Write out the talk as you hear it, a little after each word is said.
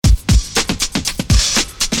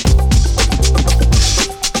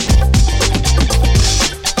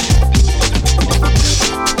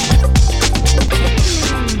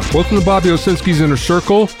Welcome to Bobby Owsinski's Inner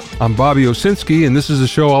Circle. I'm Bobby Owsinski, and this is a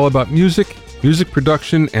show all about music, music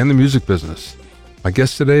production, and the music business. My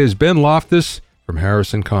guest today is Ben Loftus from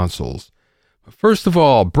Harrison Consoles. But first of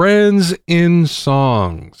all, brands in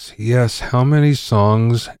songs. Yes, how many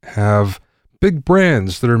songs have big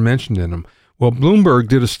brands that are mentioned in them? Well, Bloomberg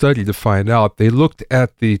did a study to find out. They looked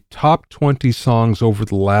at the top 20 songs over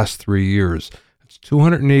the last 3 years. It's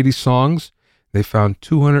 280 songs. They found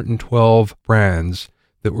 212 brands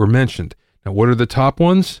that were mentioned. Now, what are the top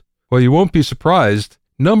ones? Well, you won't be surprised.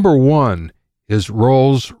 Number 1 is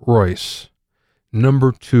Rolls-Royce.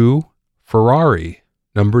 Number 2, Ferrari.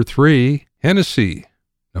 Number 3, Hennessy.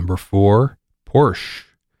 Number 4, Porsche.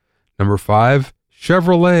 Number 5,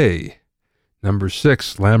 Chevrolet. Number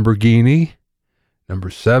 6, Lamborghini.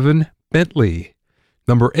 Number 7, Bentley.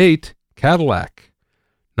 Number 8, Cadillac.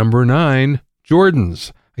 Number 9,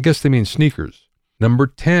 Jordans. I guess they mean sneakers. Number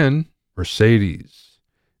 10, Mercedes.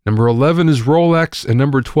 Number 11 is Rolex, and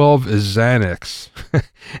number 12 is Xanax.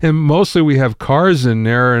 And mostly we have cars in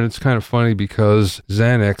there, and it's kind of funny because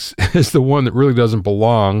Xanax is the one that really doesn't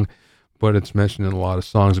belong, but it's mentioned in a lot of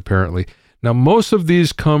songs apparently. Now, most of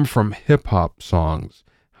these come from hip-hop songs.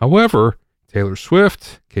 However, Taylor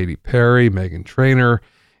Swift, Katy Perry, Meghan Trainor,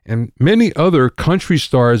 and many other country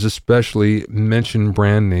stars especially mention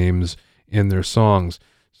brand names in their songs.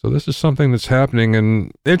 So this is something that's happening,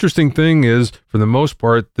 and the interesting thing is, for the most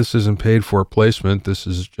part, this isn't paid for placement. This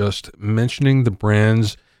is just mentioning the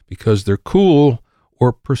brands because they're cool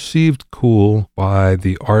or perceived cool by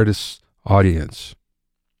the artist's audience.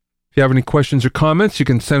 If you have any questions or comments, you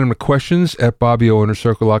can send them to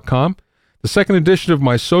questions@BobbyOInnerCircle.com. The second edition of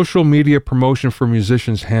my social media promotion for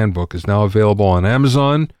musicians handbook is now available on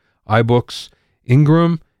Amazon, iBooks,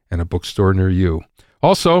 Ingram, and a bookstore near you.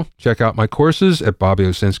 Also, check out my courses at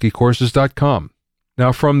BobbyOwsinskiCourses.com.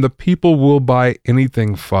 Now, from the People Will Buy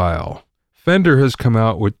Anything file, Fender has come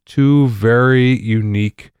out with 2 very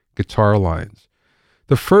unique guitar lines.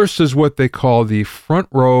 The first is what they call the Front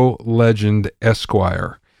Row Legend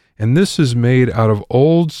Esquire, and this is made out of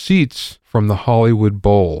old seats from the Hollywood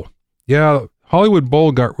Bowl. Yeah, Hollywood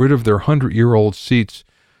Bowl got rid of their 100-year-old seats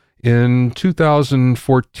in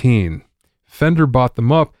 2014. Fender bought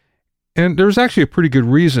them up, and there's actually a pretty good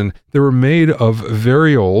reason. They were made of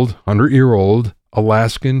very old, 100-year-old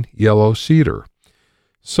Alaskan yellow cedar.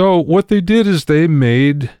 So what they did is they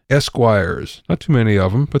made Esquires. Not too many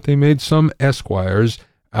of them, but they made some Esquires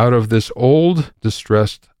out of this old,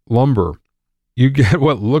 distressed lumber. You get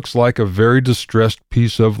what looks like a very distressed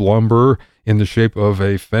piece of lumber in the shape of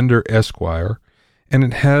a Fender Esquire, and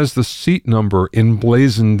it has the seat number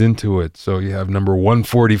emblazoned into it. So you have number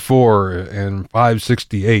 144 and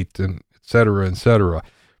 568 and et cetera,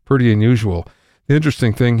 Pretty unusual. The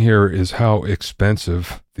interesting thing here is how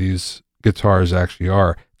expensive these guitars actually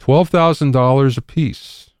are. $12,000 a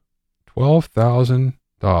piece.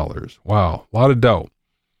 $12,000. Wow, a lot of dough.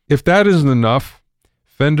 If that isn't enough,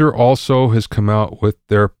 Fender also has come out with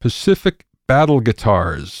their Pacific Battle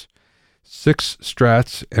guitars. 6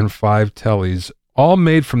 Strats and 5 Tellys, all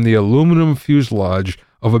made from the aluminum fuselage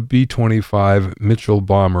of a B-25 Mitchell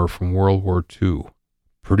bomber from World War II.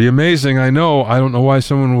 Pretty amazing, I know. I don't know why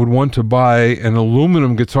someone would want to buy an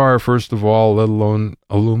aluminum guitar, first of all, let alone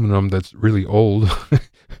aluminum that's really old.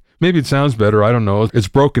 Maybe it sounds better, I don't know. It's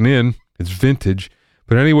broken in, it's vintage.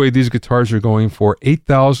 But anyway, these guitars are going for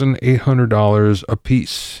 $8,800 a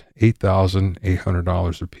piece.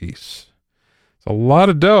 $8,800 a piece. It's a lot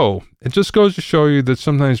of dough. It just goes to show you that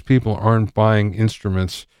sometimes people aren't buying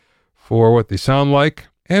instruments for what they sound like.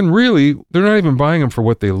 And really, they're not even buying them for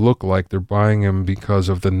what they look like. They're buying them because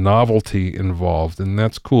of the novelty involved. And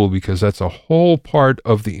that's cool because that's a whole part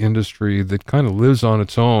of the industry that kind of lives on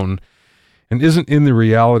its own and isn't in the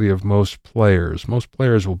reality of most players. Most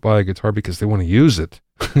players will buy a guitar because they want to use it.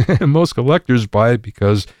 And most collectors buy it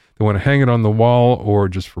because they want to hang it on the wall or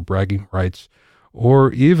just for bragging rights,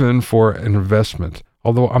 or even for an investment.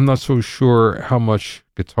 Although I'm not so sure how much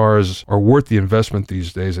guitars are worth the investment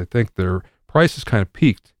these days. I think their price has kind of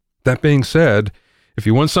peaked. That being said, if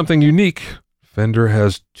you want something unique, Fender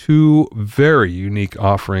has 2 very unique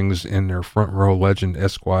offerings in their Front Row Legend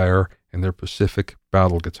Esquire and their Pacific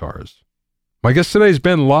Battle guitars. My guest today is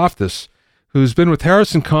Ben Loftus, who's been with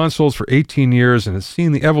Harrison Consoles for 18 years and has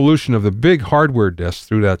seen the evolution of the big hardware desk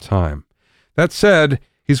through that time. That said,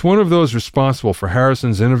 he's one of those responsible for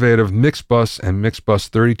Harrison's innovative Mixbus and Mixbus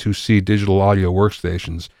 32C digital audio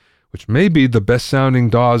workstations, which may be the best-sounding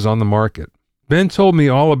DAWs on the market. Ben told me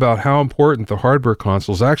all about how important the hardware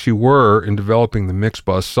consoles actually were in developing the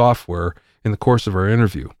Mixbus software in the course of our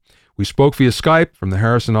interview. We spoke via Skype from the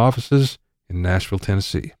Harrison offices in Nashville,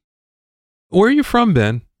 Tennessee. Where are you from,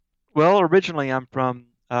 Ben? Well, originally I'm from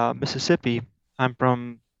Mississippi. I'm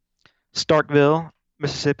from Starkville,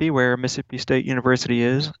 Mississippi, where Mississippi State University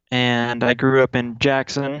is, and I grew up in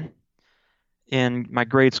Jackson in my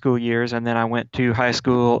grade school years, and then I went to high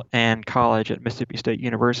school and college at Mississippi State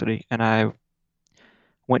University, and I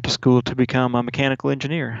went to school to become a mechanical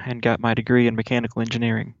engineer and got my degree in mechanical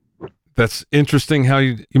engineering. That's interesting how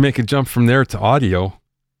you make a jump from there to audio.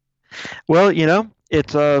 Well,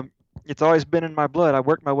 it's always been in my blood. I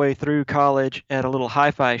worked my way through college at a little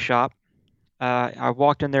hi-fi shop. I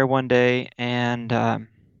walked in there one day, and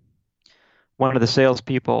one of the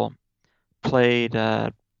salespeople played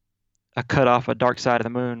a cut off a Dark Side of the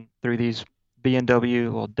Moon through these B&W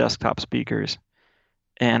little desktop speakers,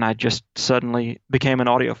 and I just suddenly became an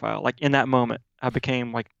audiophile. Like in that moment, I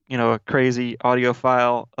became like a crazy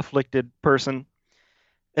audiophile afflicted person,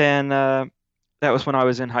 and that was when I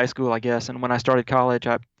was in high school, I guess. And when I started college,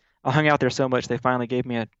 I hung out there so much they finally gave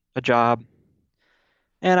me a job,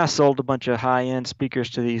 and I sold a bunch of high-end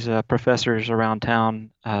speakers to these professors around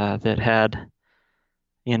town that had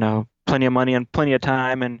plenty of money and plenty of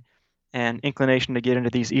time and inclination to get into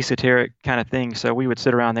these esoteric kind of things. So we would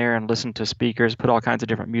sit around there and listen to speakers, put all kinds of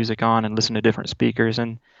different music on, and listen to different speakers.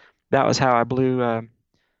 And that was how I blew,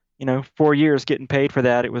 4 years getting paid for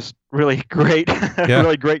that. It was really great, a Yeah.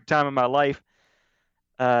 really great time in my life.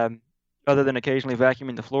 Um, Other than occasionally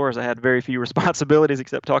vacuuming the floors, I had very few responsibilities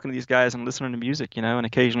except talking to these guys and listening to music, and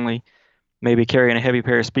occasionally maybe carrying a heavy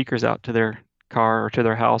pair of speakers out to their car or to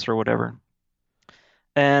their house or whatever.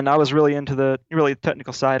 And I was really into the really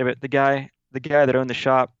technical side of it. The guy that owned the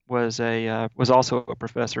shop was also a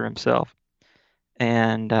professor himself,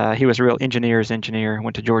 and he was a real engineer's engineer.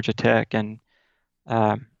 Went to Georgia Tech, and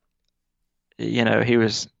um, he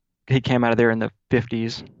came out of there in the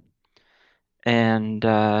 50s and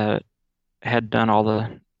had done all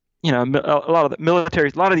the a lot of the military.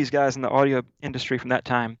 A lot of these guys in the audio industry from that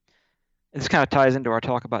time. This kind of ties into our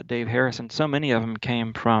talk about Dave Harrison. So many of them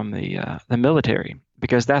came from the military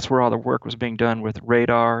because that's where all the work was being done with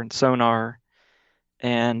radar and sonar,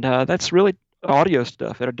 and that's really audio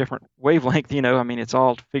stuff at a different wavelength. I mean, it's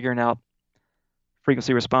all figuring out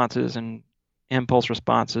frequency responses and impulse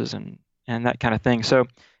responses and that kind of thing. So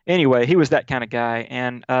anyway, he was that kind of guy,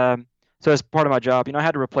 and so as part of my job, I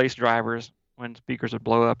had to replace drivers when speakers would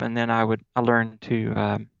blow up, and then I learned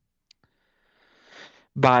to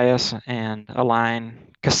bias and align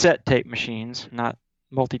cassette tape machines, not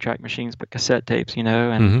multi-track machines, but cassette tapes, and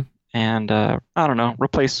Hmm. I don't know,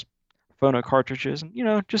 replace phono cartridges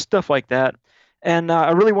and just stuff like that. And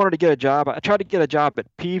I really wanted to get a job. I tried to get a job at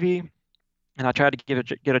Peavey, and I tried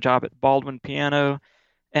to get a job at Baldwin Piano,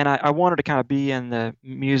 and I wanted to kind of be in the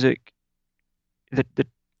music, the the,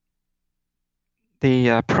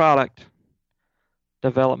 the product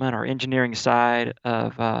development or engineering side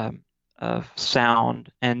of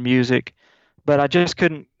sound and music, but I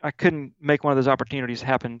couldn't make one of those opportunities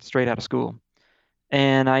happen straight out of school.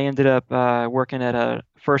 And I ended up working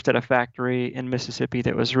first at a factory in Mississippi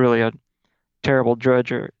that was really a terrible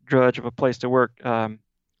drudge of a place to work,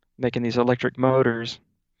 making these electric motors.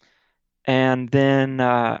 And then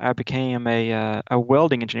I became a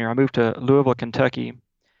welding engineer. I moved to Louisville, Kentucky,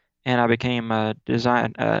 and I became a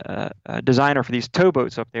designer for these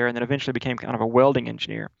towboats up there, and then eventually became kind of a welding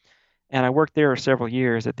engineer. And I worked there several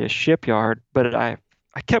years at this shipyard, but I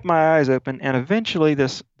kept my eyes open, and eventually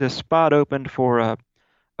this spot opened for a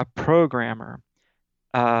programmer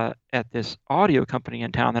at this audio company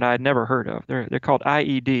in town that I had never heard of. They're called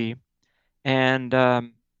IED,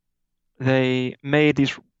 and they made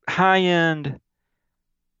these high-end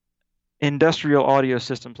industrial audio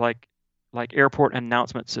systems like airport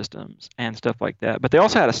announcement systems and stuff like that. But they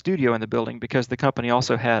also had a studio in the building because the company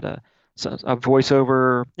also had a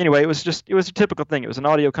voiceover. Anyway, it was a typical thing. It was an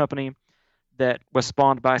audio company that was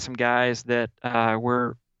spawned by some guys that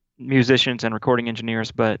were musicians and recording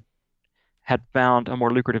engineers, but had found a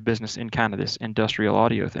more lucrative business in kind of this industrial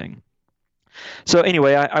audio thing. So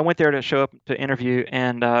anyway, I went there to show up to interview,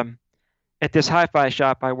 and at this hi-fi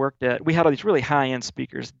shop I worked at, we had all these really high-end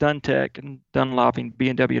speakers, Duntech and Dunlop and B&W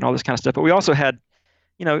and W and all this kind of stuff. But we also had,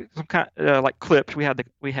 some kind like Klipsch.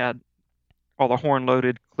 We had all the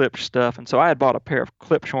horn-loaded Klipsch stuff, and so I had bought a pair of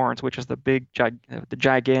Klipsch horns, which is the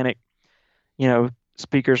gigantic,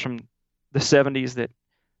 speakers from the 70s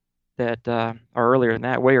that are earlier than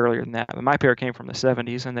that, way earlier than that. But my pair came from the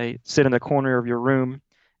 70s, and they sit in the corner of your room,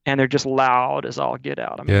 and they're just loud as all get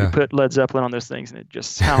out. I mean, you Yeah. put Led Zeppelin on those things, and it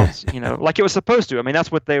just sounds, like it was supposed to. I mean,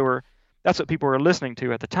 that's what people were listening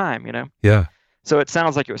to at the time. Yeah. So it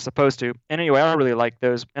sounds like it was supposed to. And anyway, I really liked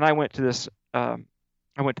those, and I went to this.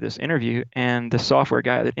 I went to this interview, and the software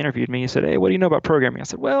guy that interviewed me, he said, "Hey, what do you know about programming?" I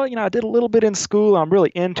said, "Well, I did a little bit in school. I'm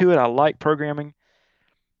really into it. I like programming."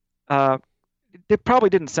 Uh, it probably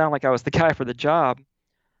didn't sound like I was the guy for the job,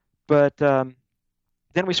 but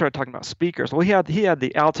then we started talking about speakers. Well, he had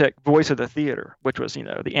the Altec Voice of the Theater, which was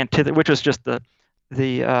the which was just the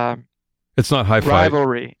It's not hi-fi.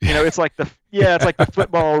 rivalry. It's like the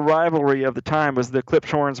football rivalry of the time was the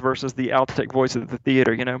Klipschorns versus the Altec Voice of the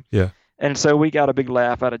Theater. Yeah. And so we got a big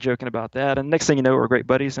laugh out of joking about that. And next thing you know, we're great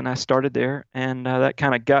buddies. And I started there, and that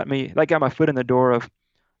kind of got my foot in the door of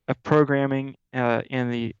programming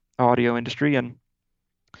in the audio industry. And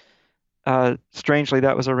strangely,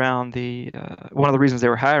 that was around the one of the reasons they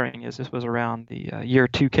were hiring is this was around the year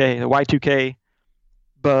 2K, the Y2K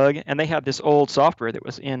bug, and they had this old software that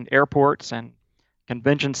was in airports and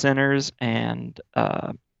convention centers and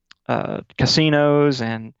casinos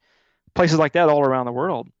and places like that all around the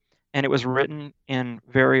world. And it was written in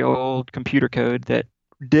very old computer code that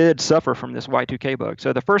did suffer from this Y2K bug.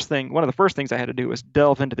 So one of the first things I had to do was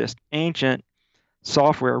delve into this ancient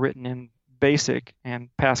software written in BASIC and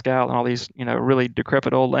Pascal and all these, really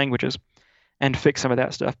decrepit old languages and fix some of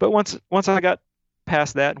that stuff. But once I got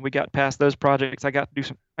past that and we got past those projects, I got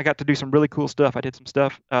to do some really cool stuff. I did some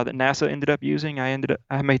stuff that NASA ended up using. I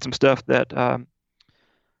made some stuff that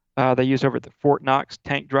they used over at the Fort Knox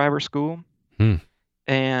Tank Driver School,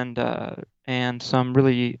 and some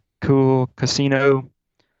really cool casino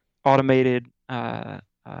automated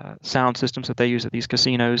sound systems that they use at these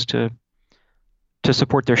casinos to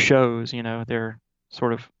support their shows. Their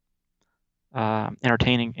sort of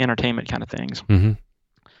entertainment kind of things. Mm-hmm.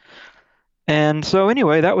 And so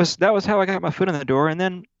anyway, that was how I got my foot in the door, and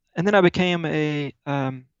then I became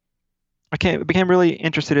became really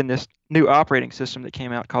interested in this new operating system that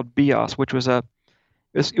came out called BIOS, which was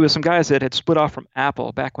it was some guys that had split off from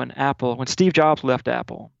Apple back when Steve Jobs left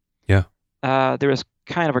Apple. Yeah. There was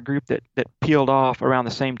kind of a group that peeled off around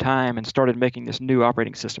the same time and started making this new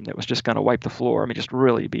operating system that was just going to wipe the floor. I mean, just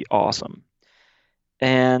really be awesome.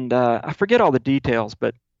 And I forget all the details,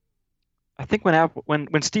 but I think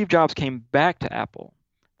when Steve Jobs came back to Apple,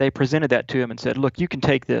 they presented that to him and said, "Look, you can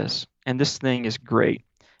take this, and this thing is great."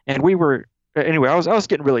 And anyway, I was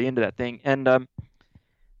getting really into that thing. And to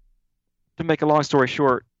make a long story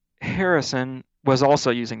short, Harrison was also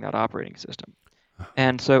using that operating system.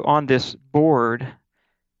 And so on this board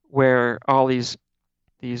where all these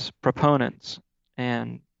proponents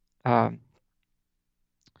and all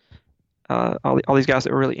these guys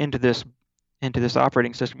that were really into this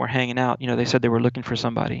operating system were hanging out, they said they were looking for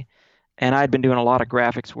somebody. And I'd been doing a lot of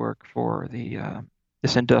graphics work for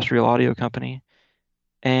this industrial audio company,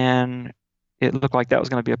 and it looked like that was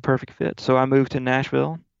going to be a perfect fit. So I moved to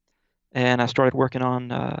Nashville, and I started working on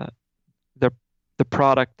the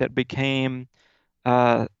product that became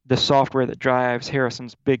the software that drives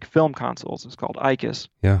Harrison's big film consoles. It's called ICUS.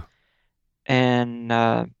 Yeah. And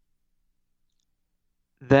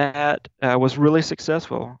that was really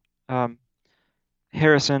successful.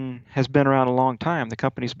 Harrison has been around a long time. The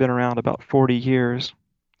company's been around about 40 years.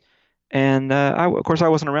 And of course, I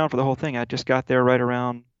wasn't around for the whole thing. I just got there right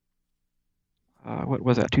around, what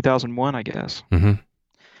was that, 2001, I guess. Mm-hmm.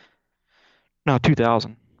 No,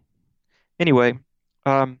 2000. Anyway,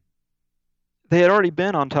 they had already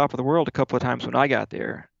been on top of the world a couple of times when I got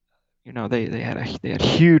there. They had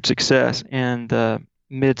huge success in the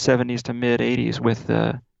mid 70s to mid 80s with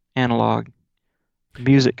the analog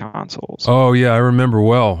music consoles. Oh yeah, I remember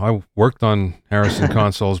well. I worked on Harrison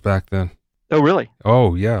consoles back then. Oh really?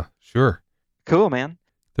 Oh yeah, sure. Cool, man.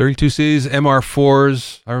 32Cs,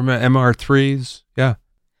 MR4s. I remember MR3s. Yeah.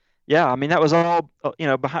 Yeah, I mean that was all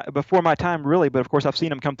before my time really, but of course I've seen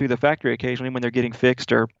them come through the factory occasionally when they're getting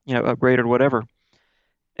fixed or upgraded or whatever.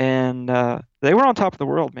 And they were on top of the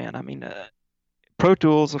world, man. I mean, Pro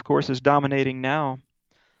Tools, of course, is dominating now,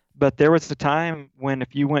 but there was a time when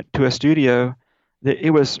if you went to a studio,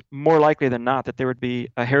 it was more likely than not that there would be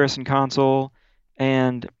a Harrison console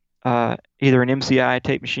and either an MCI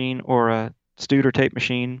tape machine or a Studer tape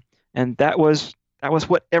machine, and that was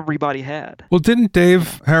what everybody had. Well, didn't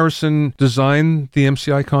Dave Harrison design the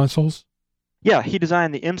MCI consoles? Yeah, he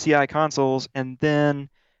designed the MCI consoles, and then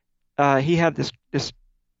he had this.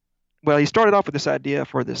 Well, he started off with this idea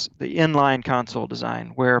for the inline console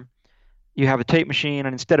design, where you have a tape machine,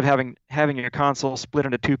 and instead of having your console split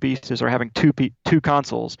into two pieces or having two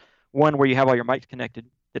consoles, one where you have all your mics connected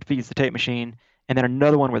that feeds the tape machine, and then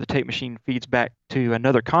another one where the tape machine feeds back to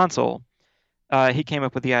another console, he came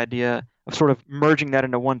up with the idea of sort of merging that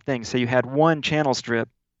into one thing. So you had one channel strip,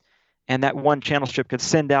 and that one channel strip could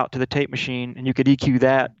send out to the tape machine, and you could EQ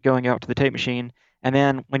that going out to the tape machine, And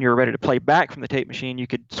then when you were ready to play back from the tape machine, you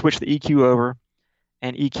could switch the EQ over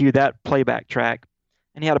and EQ that playback track.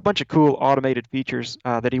 And he had a bunch of cool automated features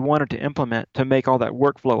that he wanted to implement to make all that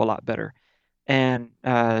workflow a lot better. And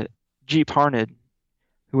Jeep Harned,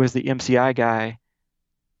 who was the MCI guy,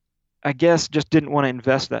 I guess just didn't want to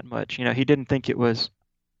invest that much. He didn't think it was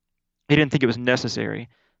necessary.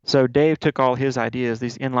 So Dave took all his ideas,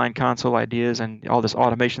 these inline console ideas, and all this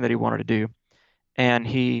automation that he wanted to do, and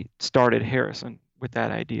he started Harrison with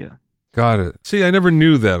that idea. Got it. See, I never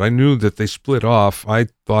knew that. I knew that they split off. I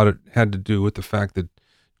thought it had to do with the fact that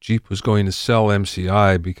Jeep was going to sell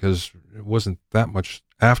MCI because it wasn't that much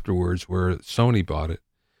afterwards where Sony bought it.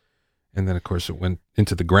 And then, of course, it went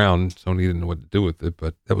into the ground. Sony didn't know what to do with it,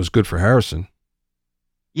 but that was good for Harrison.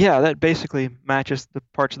 Yeah, that basically matches the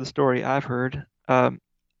parts of the story I've heard.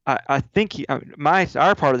 I think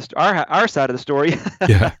our part of our side of the story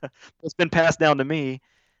Yeah. that's been passed down to me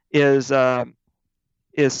is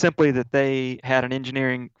simply that they had an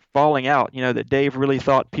engineering falling out. That Dave really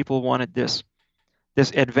thought people wanted this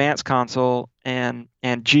advanced console, and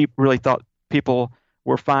Jeep really thought people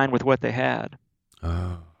were fine with what they had.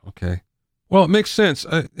 Okay. Well, it makes sense.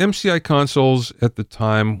 MCI consoles at the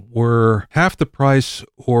time were half the price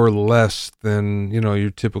or less than, your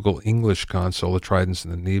typical English console, the Tridents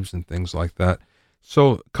and the Neebs and things like that.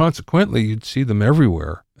 So consequently, you'd see them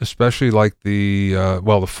everywhere, especially like the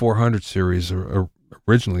 400 series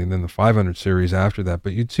originally, and then the 500 series after that.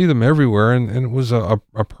 But you'd see them everywhere, and it was a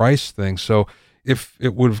price thing. So if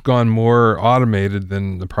it would have gone more automated,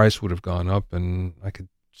 then the price would have gone up, and I could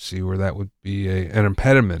see where that would be an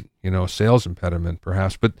impediment, a sales impediment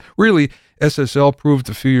perhaps. But really, SSL proved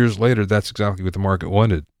a few years later that's exactly what the market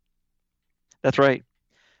wanted. That's right.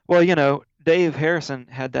 Well, Dave Harrison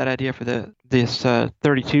had that idea for this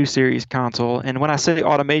 32 series console, and when I say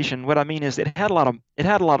automation, what I mean is it had a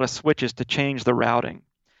lot of switches to change the routing,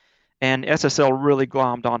 and SSL really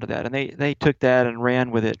glommed onto that, and they took that and ran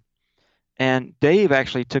with it. And Dave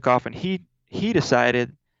actually took off, and he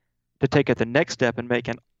decided to take it the next step and make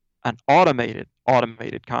an automated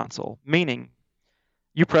console, meaning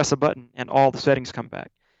you press a button and all the settings come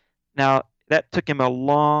back. Now, that took him a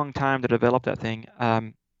long time to develop that thing.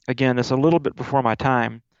 Again, it's a little bit before my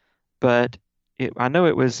time, but I know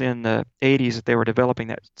it was in the 80s that they were developing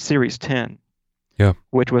that Series 10, yeah,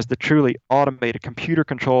 which was the truly automated,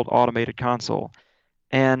 computer-controlled automated console.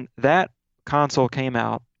 And that console came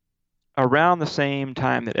out around the same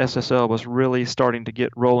time that SSL was really starting to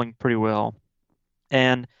get rolling pretty well.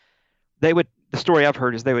 And the story I've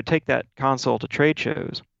heard is they would take that console to trade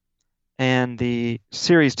shows, and the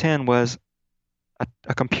Series 10 was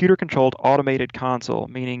a computer-controlled automated console,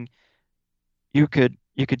 meaning you could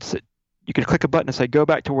click a button and say, go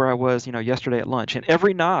back to where I was, yesterday at lunch, and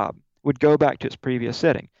every knob would go back to its previous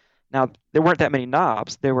setting. Now, there weren't that many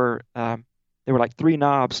knobs. There were like 3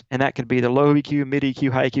 knobs, and that could be the low EQ, mid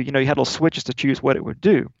EQ, high EQ. You had little switches to choose what it would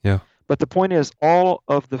do. Yeah. But the point is, all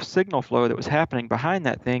of the signal flow that was happening behind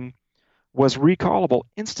that thing was recallable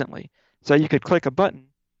instantly. So you could click a button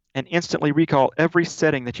and instantly recall every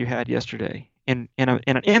setting that you had yesterday in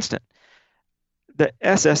an instant. The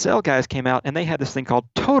SSL guys came out, and they had this thing called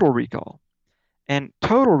Total Recall. And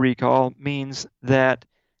Total Recall means that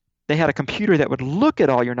they had a computer that would look at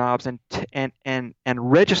all your knobs and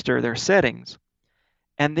register their settings.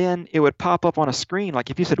 And then it would pop up on a screen. Like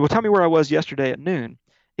if you said, well, tell me where I was yesterday at noon,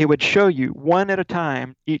 it would show you one at a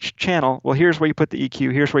time each channel. Well, here's where you put the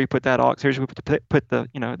EQ. Here's where you put that aux. Here's where you put the,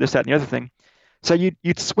 this, that, and the other thing. So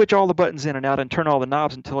you'd switch all the buttons in and out and turn all the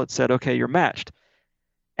knobs until it said, okay, you're matched.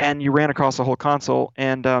 And you ran across the whole console,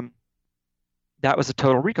 and that was a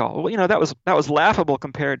Total Recall. Well, that was laughable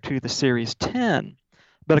compared to the Series 10.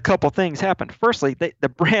 But a couple things happened. Firstly, the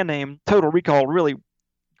brand name Total Recall really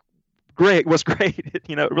was great. It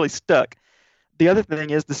really stuck. The other thing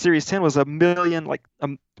is the Series 10 was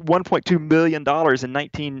 $1.2 million in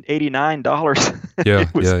 1989 dollars. Yeah,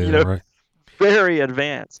 it was, right. Very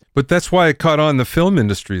advanced. But that's why it caught on the film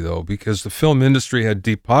industry, though, because the film industry had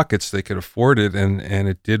deep pockets. They could afford it, and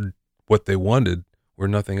it did what they wanted where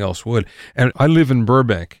nothing else would. And I live in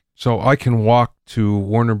Burbank, so I can walk to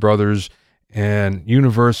Warner Brothers and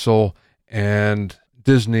Universal and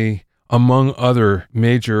Disney, among other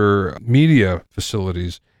major media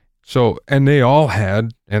facilities. So, and they all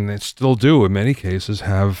had, and they still do in many cases,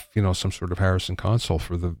 have, some sort of Harrison console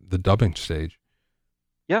for the dubbing stage.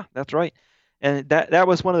 Yeah, that's right. And that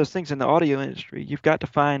was one of those things in the audio industry. You've got to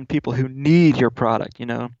find people who need your product,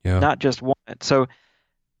 not just want it. So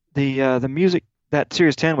the music, that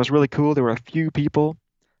Series 10 was really cool. There were a few people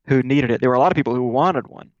who needed it. There were a lot of people who wanted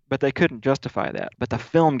one, but they couldn't justify that. But the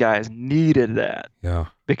film guys needed that Yeah.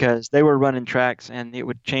 because they were running tracks and it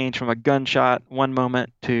would change from a gunshot one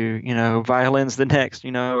moment to, violins the next,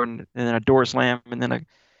 and then a door slam and then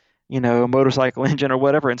a motorcycle engine or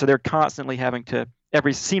whatever. And so they're constantly having to,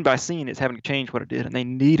 every scene by scene, it's having to change what it did. And they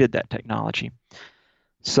needed that technology.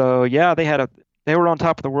 So yeah, they were on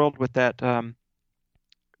top of the world with that,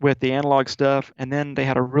 with the analog stuff. And then they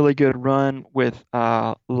had a really good run with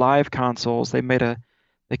live consoles.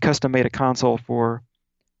 They custom made a console for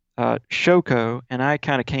Shoko, and I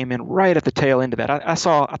kind of came in right at the tail end of that.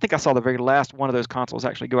 I think I saw the very last one of those consoles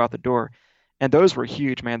actually go out the door, and those were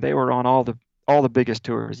huge, man. They were on all the biggest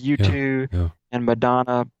tours. Yeah. U2 Yeah. and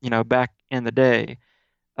Madonna, back in the day,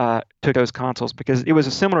 took those consoles because it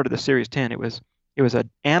was similar to the Series 10. It was an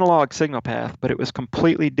analog signal path, but it was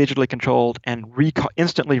completely digitally controlled and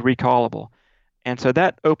instantly recallable. And so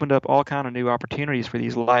that opened up all kind of new opportunities for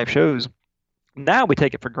these live shows. Now we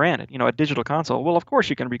take it for granted, a digital console. Well, of course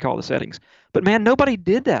you can recall the settings, but man, nobody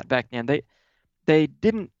did that back then. They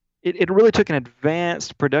didn't. It really took an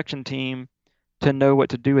advanced production team to know what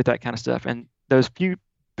to do with that kind of stuff, and those few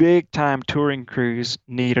big time touring crews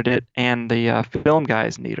needed it, and the film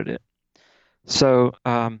guys needed it. So,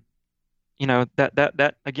 that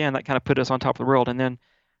again, that kind of put us on top of the world, and then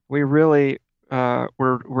we really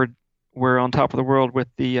were on top of the world with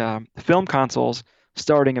the film consoles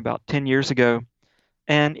starting about 10 years ago,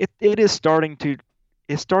 and it is starting to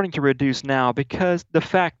reduce now because the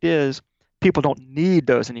fact is people don't need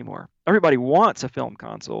those anymore. Everybody wants a film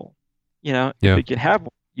console. If Yeah. you can have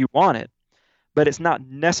one, you want it, but it's not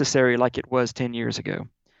necessary like it was 10 years ago.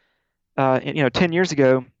 10 years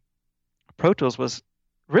ago, Pro Tools was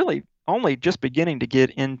really only just beginning to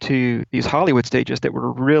get into these Hollywood stages that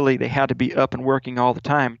were really, they had to be up and working all the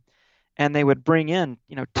time. And they would bring in,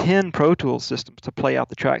 10 Pro Tools systems to play out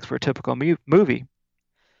the tracks for a typical movie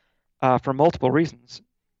for multiple reasons.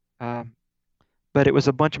 But it was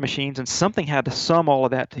a bunch of machines, and something had to sum all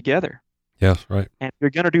of that together. Yes, right. And if you're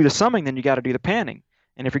going to do the summing, then you got to do the panning.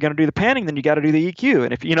 And if you're going to do the panning, then you got to do the EQ.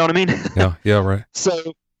 And if you know what I mean? Yeah, right.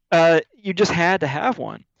 So you just had to have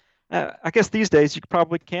one. I guess these days you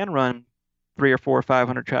probably can run 300 or 400 or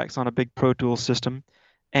 500 tracks on a big Pro Tools system.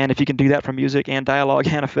 And if you can do that for music and dialogue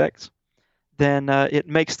and effects, then it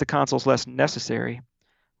makes the consoles less necessary.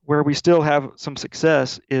 Where we still have some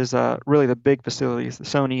success is really the big facilities, the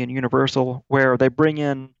Sony and Universal, where they bring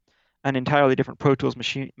in an entirely different Pro Tools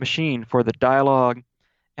machine for the dialogue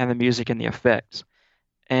and the music and the effects.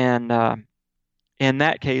 And in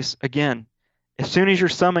that case, again, as soon as you're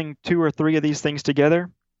summing 2 or 3 of these things together,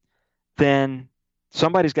 then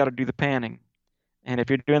somebody's got to do the panning. And if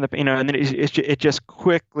you're doing and then it just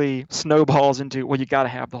quickly snowballs into, well, you got to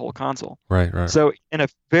have the whole console. Right. So in a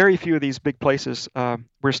very few of these big places,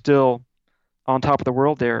 we're still on top of the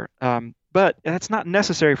world there. But that's not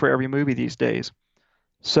necessary for every movie these days.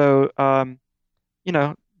 So,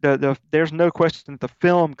 there's no question that the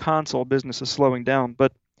film console business is slowing down.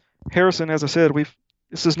 But Harrison, as I said,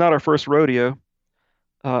 this is not our first rodeo.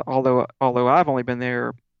 Although I've only been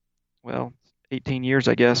there, 18 years,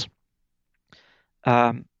 I guess.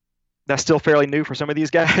 That's still fairly new for some of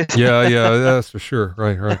these guys. Yeah, that's for sure.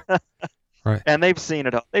 Right. And they've seen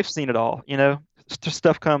it all.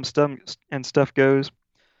 Stuff comes, and stuff goes.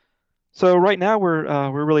 So right now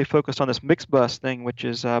we're really focused on this mixed bus thing, which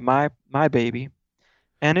is my baby,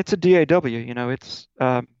 and it's a DAW. It's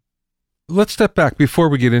Let's step back before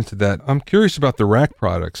we get into that. I'm curious about the rack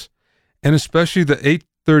products, and especially the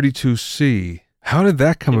 832C. How did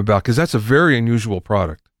that come about? Because that's a very unusual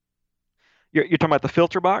product. You're talking about the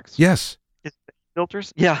filter box? Yes.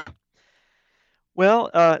 Filters? Yeah. Well,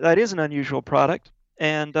 that is an unusual product,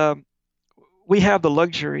 and we have the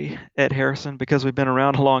luxury at Harrison because we've been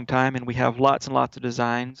around a long time, and we have lots and lots of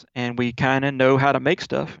designs, and we kind of know how to make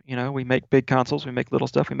stuff. We make big consoles, we make little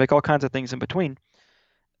stuff, we make all kinds of things in between.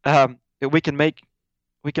 We can make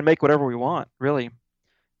whatever we want, really.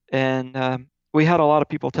 And we had a lot of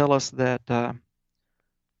people tell us that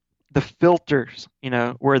the filters,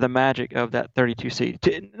 were the magic of that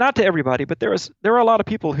 32C. Not to everybody, but there were a lot of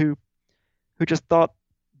people who just thought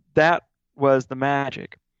that was the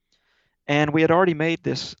magic. And we had already made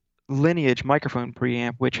this Lineage microphone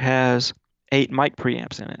preamp, which has 8 mic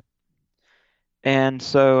preamps in it. And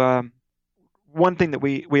so one thing that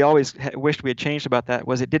we always wished we had changed about that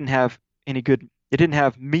was it didn't have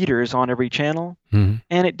meters on every channel, Mm-hmm.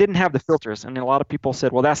 and it didn't have the filters. And a lot of people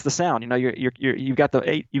said, well, that's the sound. You've got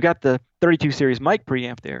the 32 series mic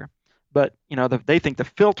preamp there, but they think the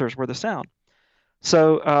filters were the sound.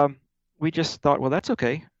 So we just thought, well, that's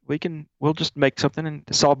okay. We'll just make something and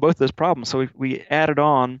solve both those problems. So we added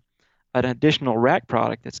on an additional rack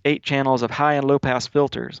product that's 8 channels of high and low pass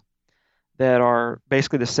filters that are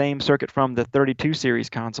basically the same circuit from the 32 series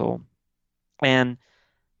console. And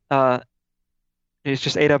uh, it's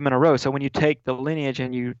just 8 of them in a row. So when you take the Lineage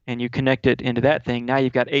and you connect it into that thing, now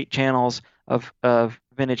you've got 8 channels of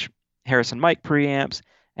vintage Harrison mic preamps,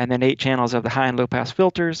 and then 8 channels of the high and low pass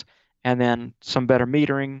filters, and then some better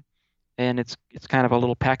metering, and it's kind of a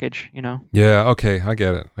little package, you know. Yeah, okay, I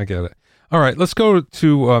get it. All right, let's go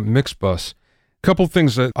to Mixbus. A couple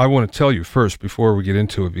things that I want to tell you first before we get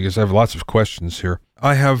into it, because I have lots of questions here.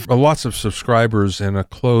 I have lots of subscribers in a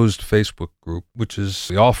closed Facebook group, which is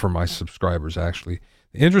all for my subscribers, actually.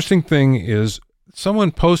 The interesting thing is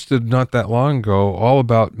someone posted not that long ago all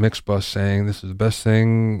about Mixbus, saying this is the best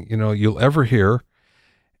thing, you know, you'll ever hear.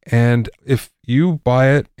 And if you buy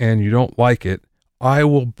it and you don't like it, I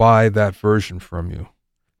will buy that version from you.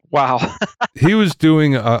 Wow. He was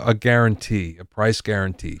doing a guarantee, a price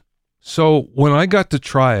guarantee. So when I got to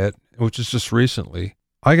try it, which is just recently,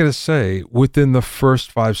 I got to say, within the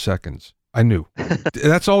first 5 seconds, I knew.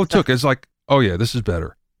 That's all it took. It's like, oh yeah, this is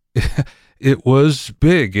better. It was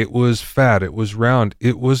big. It was fat. It was round.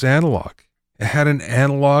 It was analog. It had an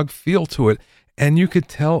analog feel to it. And you could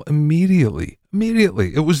tell immediately,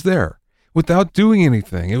 it was there without doing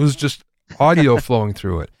anything. It was just audio flowing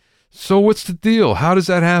through it. So what's the deal? How does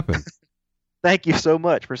that happen? Thank you so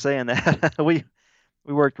much for saying that. We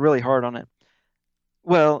worked really hard on it.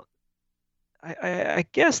 Well, I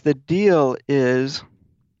guess the deal is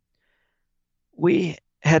we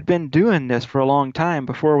had been doing this for a long time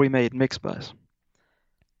before we made Mixbus.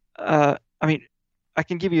 I mean, I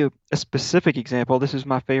can give you a specific example. This is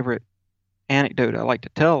my favorite anecdote I like to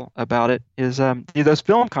tell about it is those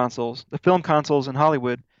film consoles, the film consoles in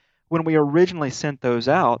Hollywood, when we originally sent those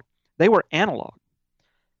out, they were analog.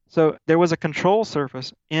 So there was a control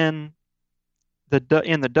surface in the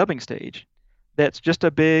dubbing stage that's just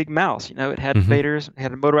a big mouse. You know, it had faders, it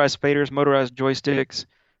had motorized faders, motorized joysticks,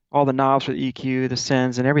 all the knobs for the EQ, the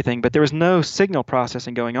sends, and everything. But there was no signal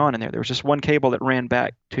processing going on in there. There was just one cable that ran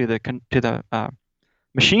back to the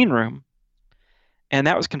machine room, and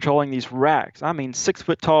that was controlling these racks. I mean,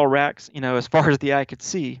 6-foot tall racks, you know, as far as the eye could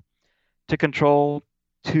see, to control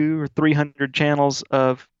 200 or 300 channels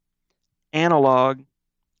of analog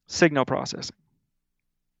signal processing.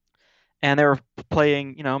 And they were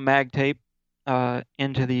playing, you know, mag tape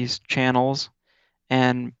into these channels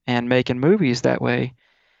and making movies that way.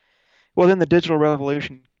 Well, then the digital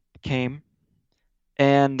revolution came,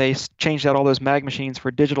 and they changed out all those mag machines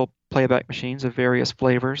for digital playback machines of various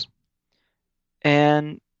flavors.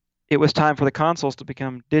 And it was time for the consoles to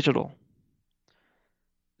become digital.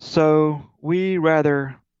 So we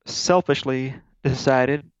rather selfishly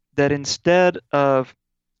decided that instead of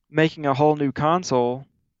making a whole new console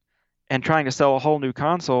and trying to sell a whole new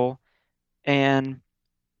console and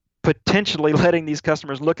potentially letting these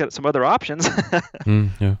customers look at some other options,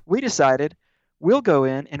 we decided we'll go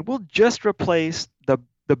in and we'll just replace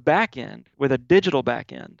the back end with a digital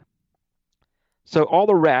back end. So all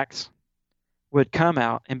the racks would come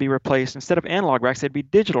out and be replaced. Instead of analog racks, they'd be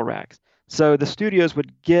digital racks. So the studios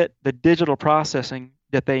would get the digital processing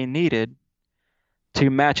that they needed to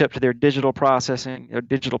match up to their digital processing, their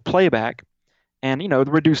digital playback, and, you know,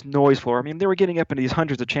 the reduced noise floor. I mean, they were getting up into these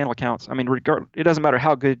hundreds of channel counts. I mean, it doesn't matter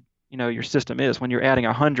how good, you know, your system is. When you're adding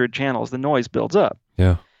 100 channels, the noise builds up.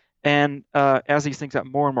 Yeah. And as these things got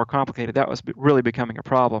more and more complicated, that was really becoming a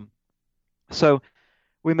problem. So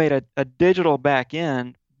we made a digital back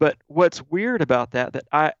end. But what's weird about that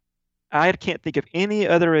I can't think of any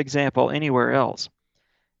other example anywhere else,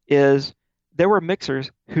 is there were mixers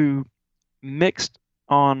who mixed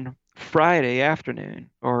on Friday afternoon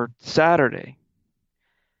or Saturday,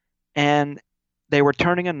 and they were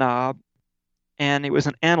turning a knob, and it was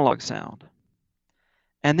an analog sound.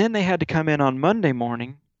 And then they had to come in on Monday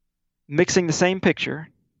morning, mixing the same picture,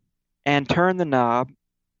 and turn the knob,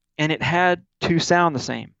 and it had to sound the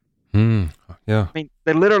same. Yeah. I mean,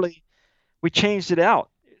 we changed it out.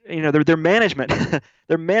 You know, their management,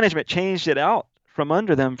 their management changed it out from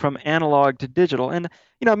under them from analog to digital. And,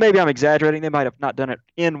 you know, maybe I'm exaggerating. They might have not done it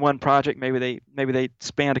in one project. Maybe they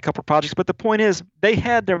spanned a couple of projects. But the point is, they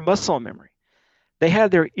had their muscle memory. They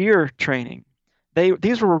had their ear training.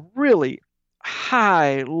 These were really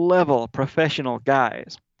high-level professional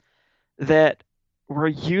guys that were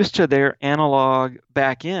used to their analog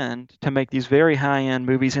back end to make these very high-end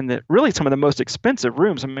movies in really some of the most expensive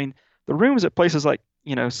rooms. I mean, the rooms at places like,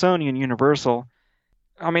 you know, Sony and Universal.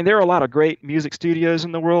 I mean, there are a lot of great music studios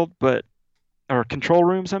in the world, or control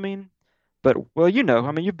rooms, I mean. But, well, you know,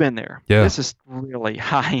 I mean, you've been there. Yeah. This is really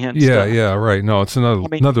high-end stuff. stuff. Yeah, right. No, it's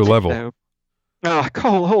another level. a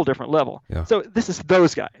whole different level. Yeah. So this is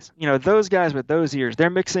those guys, those guys with those ears. They're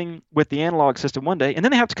mixing with the analog system one day, and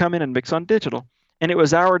then they have to come in and mix on digital. And it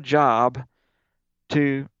was our job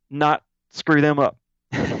to not screw them up.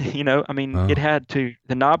 I mean, Oh. the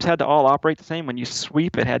knobs had to all operate the same. When you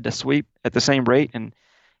sweep, it had to sweep at the same rate and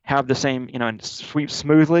have the same, and sweep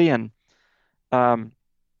smoothly, um,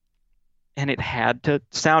 and it had to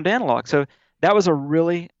sound analog. So that was a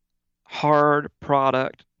really hard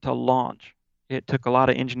product to launch. It took a lot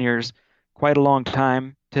of engineers quite a long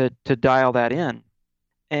time to dial that in.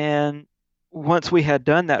 And once we had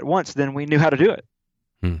done that once, then we knew how to do it.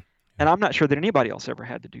 Hmm. And I'm not sure that anybody else ever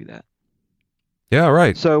had to do that. Yeah,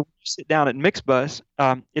 right. So you sit down at Mixbus.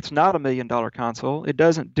 It's not $1 million console. It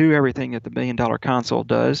doesn't do everything that the $1 million console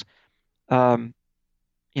does. Um,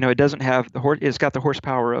 it doesn't have it's got the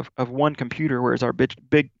horsepower of one computer, whereas our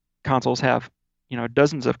big consoles have,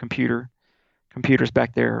 dozens of computers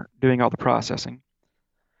back there doing all the processing.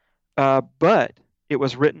 But it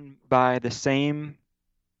was written by the same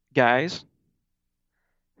guys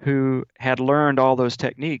who had learned all those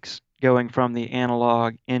techniques going from the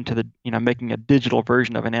analog into the, making a digital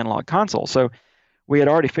version of an analog console. So we had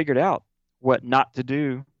already figured out what not to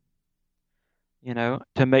do,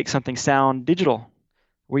 to make something sound digital.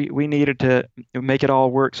 We needed to make it all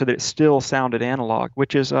work so that it still sounded analog,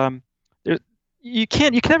 which is you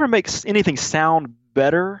can never make anything sound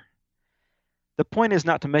better. The point is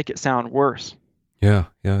not to make it sound worse. Yeah,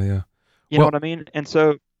 yeah, yeah. You know what I mean? And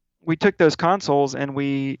so we took those consoles and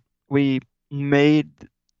we made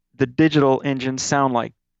the digital engine sound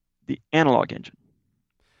like the analog engine.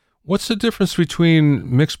 What's the difference between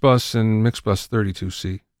Mixbus and Mixbus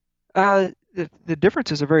 32C? The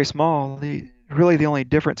differences are very small. Really the only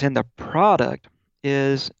difference in the product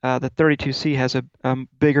is the 32C has a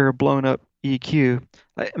bigger blown up EQ.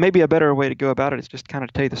 Maybe a better way to go about it is just kind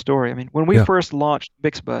of tell you the story. I mean, when we first launched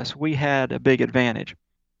Mixbus, we had a big advantage.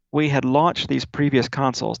 We had launched these previous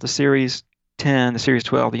consoles, the Series 10, the Series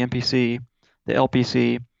 12, the MPC, the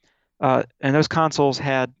LPC, and those consoles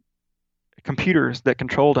had computers that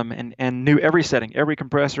controlled them and knew every setting, every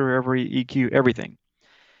compressor, every EQ, everything.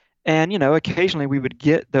 And, occasionally we would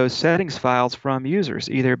get those settings files from users,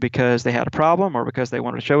 either because they had a problem or because they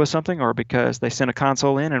wanted to show us something or because they sent a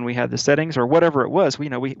console in and we had the settings or whatever it was.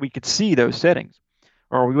 We could see those settings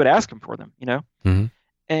or we would ask them for them, Mm-hmm.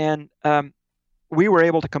 And we were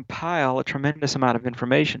able to compile a tremendous amount of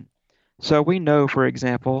information. So we know, for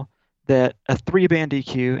example, that a 3-band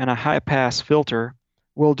EQ and a high-pass filter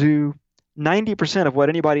will do 90% of what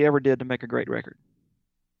anybody ever did to make a great record.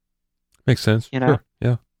 Makes sense. Sure.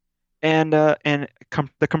 Yeah. And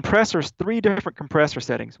the compressors, 3 different compressor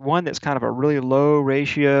settings. One that's kind of a really low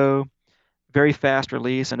ratio, very fast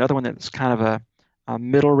release. Another one that's kind of a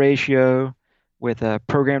middle ratio with a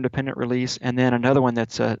program-dependent release. And then another one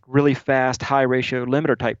that's a really fast, high ratio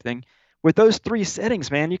limiter type thing. With those 3 settings,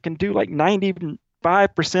 man, you can do like 95%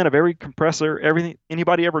 of every compressor, everything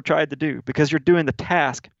anybody ever tried to do, because you're doing the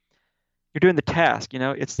task. You're doing the task,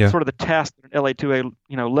 It's sort of the task that an LA2A,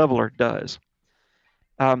 leveler does.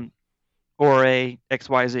 Or a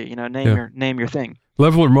XYZ, name your thing.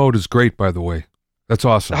 Leveler mode is great, by the way. That's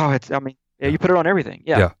awesome. Oh, you put it on everything.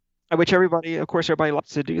 Yeah. Which everybody likes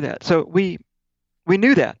to do that. So we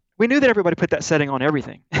knew that. We knew that everybody put that setting on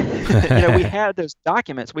everything. We had those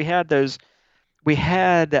documents. We had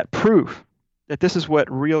that proof that this is what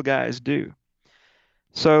real guys do.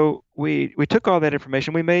 So we took all that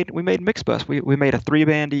information. We made Mixbus. We made a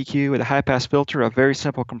 3-band EQ with a high pass filter, a very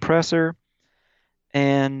simple compressor.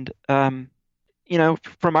 And,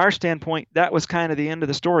 from our standpoint, that was kind of the end of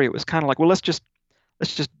the story. It was kind of like, well, let's just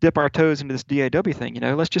dip our toes into this DAW thing.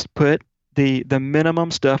 Let's just put the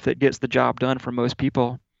minimum stuff that gets the job done for most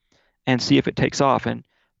people and see if it takes off. And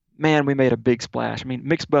man, we made a big splash. I mean,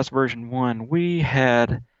 Mixbus version 1, we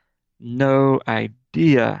had no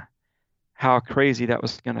idea how crazy that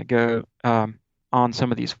was going to go on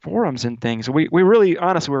some of these forums and things. We really,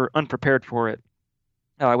 honestly, were unprepared for it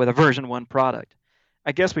with a version 1 product.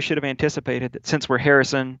 I guess we should have anticipated that since we're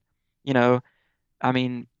Harrison, I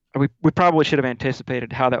mean, we probably should have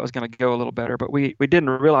anticipated how that was going to go a little better, but we didn't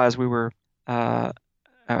realize we were going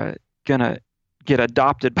to get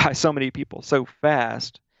adopted by so many people so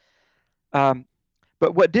fast. But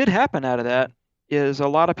what did happen out of that is a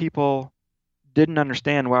lot of people didn't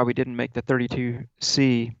understand why we didn't make the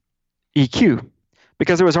 32C EQ,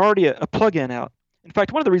 because there was already a plug-in out. In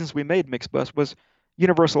fact, one of the reasons we made Mixbus was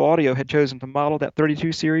Universal Audio had chosen to model that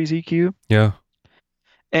 32 series EQ. Yeah.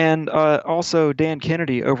 And also Dan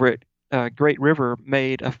Kennedy over at Great River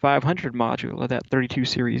made a 500 module of that 32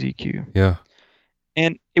 series EQ. Yeah.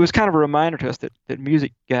 And it was kind of a reminder to us that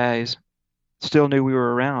music guys still knew we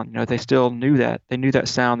were around. They still knew that. They knew that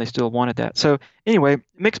sound. They still wanted that. So anyway,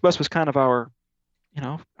 Mixbus was kind of our, I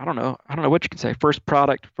don't know what you can say, first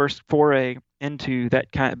product, first foray into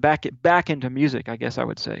that kind of back into music, I guess I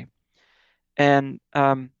would say. And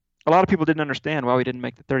a lot of people didn't understand why we didn't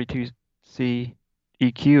make the 32C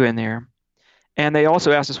EQ in there. And they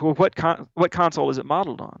also asked us, well, what console is it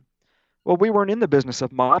modeled on? Well, we weren't in the business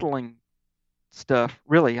of modeling stuff,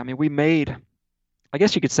 really. I mean, I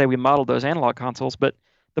guess you could say we modeled those analog consoles, but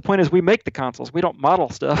the point is we make the consoles. We don't model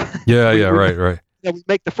stuff. Yeah, we, yeah, we, right. we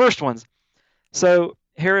make the first ones. So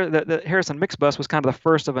here, the Harrison Mixbus was kind of the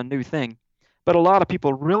first of a new thing. But a lot of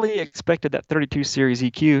people really expected that 32 series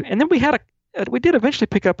EQ. And then we did eventually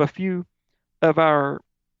pick up a few of our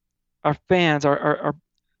fans, our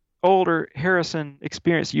older Harrison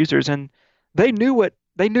experienced users, and they knew where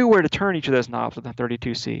to turn each of those knobs with the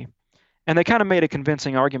 32C. And they kind of made a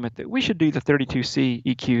convincing argument that we should do the 32C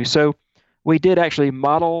EQ. So we did actually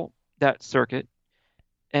model that circuit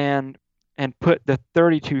and put the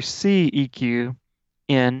 32C EQ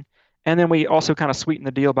in. And then we also kind of sweetened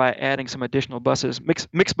the deal by adding some additional buses.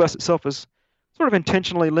 Mixbus itself is sort of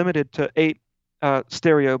intentionally limited to 8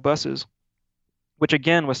 stereo buses, which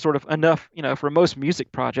again was sort of enough, for most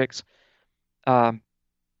music projects.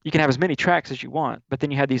 You can have as many tracks as you want, but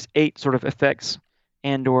then you had these 8 sort of effects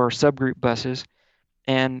and/or subgroup buses,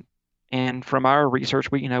 and from our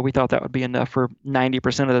research, we thought that would be enough for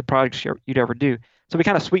 90% of the projects you'd ever do. So we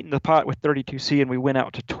kind of sweetened the pot with 32C, and we went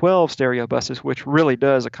out to 12 stereo buses, which really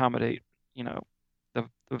does accommodate, the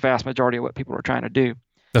vast majority of what people were trying to do.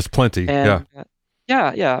 That's plenty. And,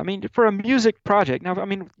 yeah. Yeah. I mean, for a music project, now, I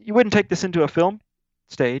mean, you wouldn't take this into a film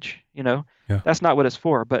stage, Yeah. That's not what it's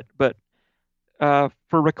for. But for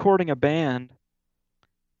recording a band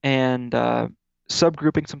and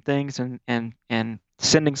subgrouping some things and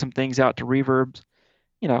sending some things out to reverbs,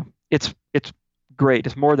 it's great.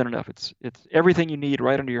 It's more than enough. It's everything you need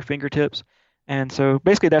right under your fingertips. And so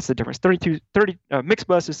basically that's the difference.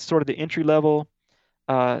 Mixbus is sort of the entry level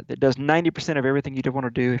that does 90% of everything you'd want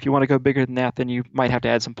to do. If you want to go bigger than that, then you might have to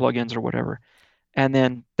add some plugins or whatever. And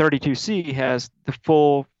then 32C has the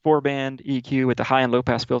full 4-band EQ with the high and low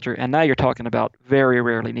pass filter. And now you're talking about very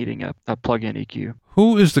rarely needing a plug-in EQ.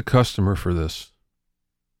 Who is the customer for this?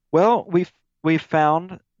 Well, we've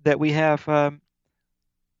found that we have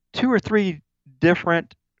 2 or 3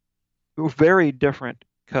 very different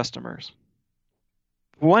customers.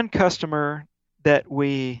 One customer that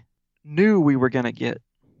we knew we were going to get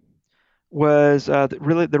was the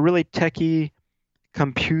really techie,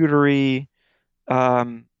 computery,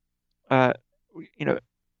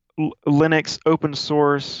 Linux open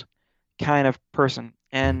source kind of person.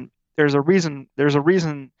 And there's a reason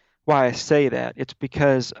why I say that. It's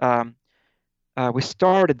because we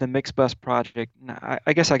started the Mixbus project.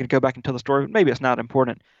 I guess I could go back and tell the story. Maybe it's not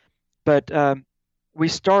important, but we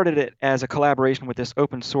started it as a collaboration with this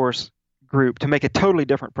open source group to make a totally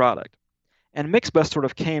different product. And Mixbus sort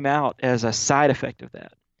of came out as a side effect of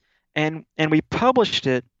that. And we published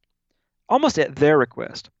it almost at their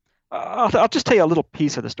request. I'll just tell you a little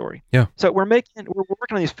piece of the story. Yeah. So we're working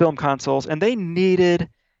on these film consoles, and they needed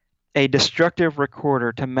a destructive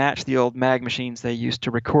recorder to match the old mag machines they used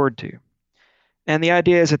to record to. And the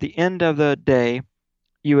idea is at the end of the day,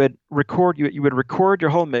 you would record your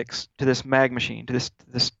whole mix to this mag machine, to this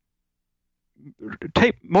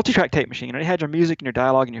multi-track tape machine, and it had your music and your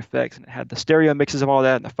dialogue and your effects, and it had the stereo mixes of all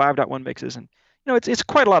that and the 5.1 mixes, and it's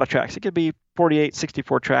quite a lot of tracks. It could be 48,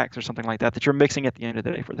 64 tracks or something like that you're mixing at the end of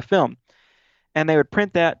the day for the film. And they would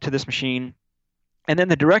print that to this machine, and then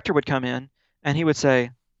the director would come in and he would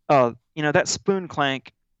say, "Oh, that spoon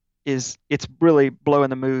clank it's really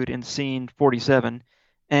blowing the mood in scene 47,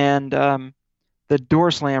 and the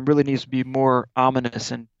door slam really needs to be more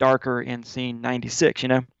ominous and darker in scene 96,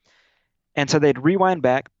 And so they'd rewind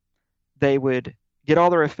back, they would get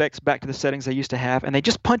all their effects back to the settings they used to have, and they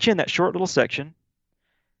just punch in that short little section,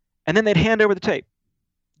 and then they'd hand over the tape.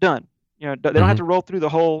 Done. They don't have to roll through the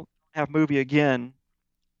whole half movie again.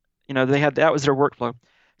 That was their workflow.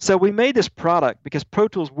 So we made this product because Pro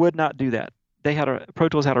Tools would not do that. Pro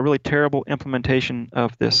Tools had a really terrible implementation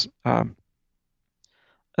of this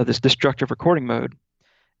destructive recording mode,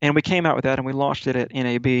 and we came out with that and we launched it at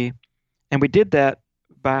NAB, and we did that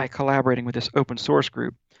by collaborating with this open source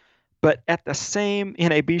group. But at the same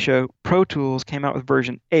NAB show, Pro Tools came out with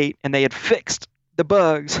version 8, and they had fixed the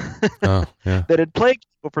bugs that had plagued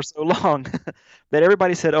people for so long that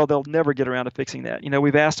everybody said, "Oh, they'll never get around to fixing that."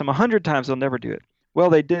 We've asked them 100 times, they'll never do it.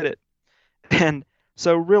 Well, they did it, and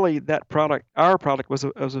so really, our product,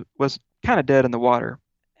 was kind of dead in the water.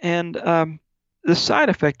 And the side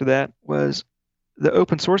effect of that was the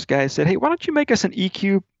open source guys said, "Hey, why don't you make us an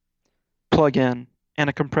EQ plugin and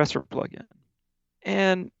a compressor plugin?"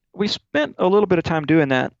 And we spent a little bit of time doing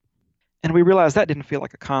that, and we realized that didn't feel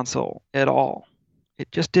like a console at all.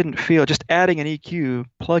 It just didn't feel, just adding an EQ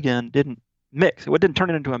plugin didn't mix. It didn't turn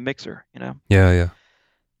it into a mixer, you know? Yeah, yeah.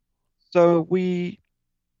 So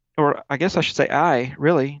or I guess I should say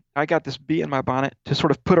I got this bee in my bonnet to sort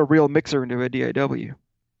of put a real mixer into a DAW.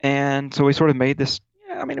 And so we sort of made this,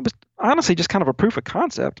 yeah, I mean, it was honestly just kind of a proof of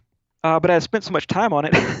concept. But I had spent so much time on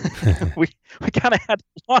it, we kind of had to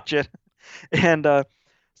launch it. And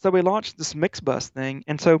so we launched this Mixbus thing.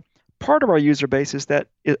 And so part of our user base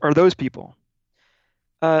are those people.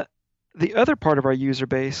 Uh, the other part of our user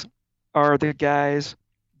base are the guys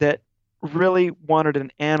that really wanted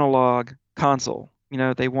an analog console. You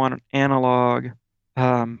know, they want an analog,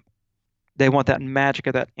 um, they want that magic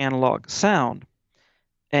of that analog sound.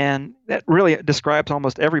 And that really describes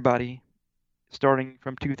almost everybody starting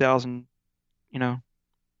from 2000, you know,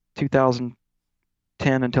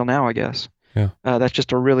 2010 until now, I guess. Yeah. That's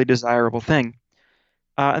just a really desirable thing.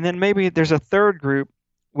 And then maybe there's a third group,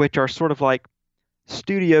 which are sort of like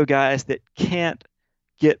studio guys that can't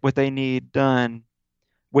get what they need done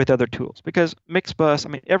with other tools. Because Mixbus, I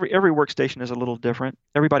mean, every workstation is a little different.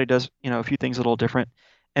 Everybody does, a few things a little different.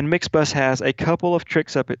 And Mixbus has a couple of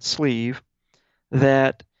tricks up its sleeve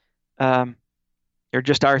that are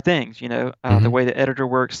just our things, the way the editor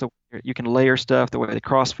works, you can layer stuff, the way the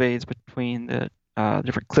crossfades between the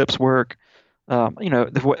different clips work.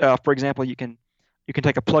 For example, you can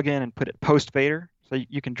take a plugin and put it post fader. So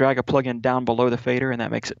you can drag a plugin down below the fader, and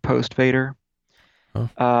that makes it post fader. Oh,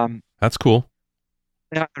 that's cool.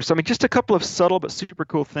 Yeah, so I mean, just a couple of subtle but super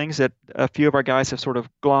cool things that a few of our guys have sort of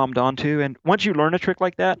glommed onto. And once you learn a trick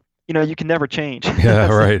like that, you can never change. Yeah,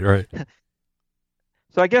 right.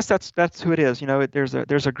 So I guess that's who it is.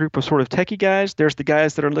 There's a group of sort of techie guys. There's the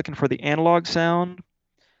guys that are looking for the analog sound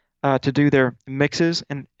to do their mixes,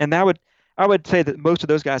 and I would say that most of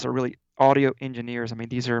those guys are really audio engineers. I mean,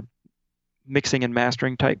 these are mixing and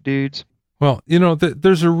mastering type dudes. Well,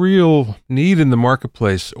 there's a real need in the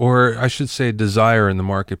marketplace, or I should say desire in the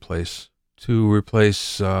marketplace, to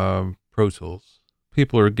replace Pro Tools.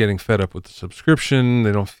 People are getting fed up with the subscription.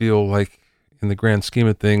 They don't feel like, in the grand scheme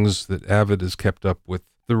of things, that Avid has kept up with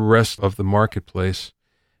the rest of the marketplace.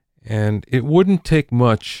 And it wouldn't take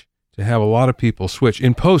much to have a lot of people switch.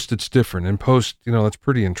 In post, it's different. In post, it's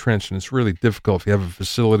pretty entrenched, and it's really difficult if you have a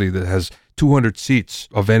facility that has 200 seats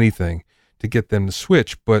of anything to get them to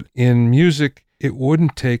switch. But in music, it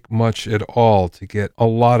wouldn't take much at all to get a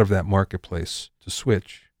lot of that marketplace to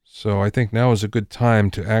switch. So I think now is a good time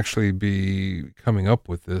to actually be coming up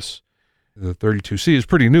with this. The 32C is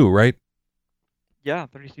pretty new, right? Yeah,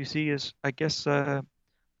 32C is, I guess,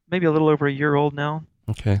 maybe a little over a year old now.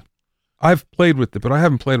 Okay. I've played with it, but I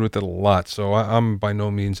haven't played with it a lot, so I'm by no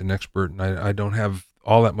means an expert, and I don't have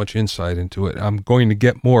all that much insight into it. I'm going to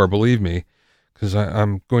get more, believe me, because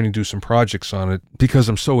I'm going to do some projects on it because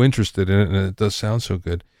I'm so interested in it, and it does sound so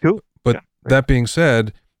good. Cool. But yeah, right. That being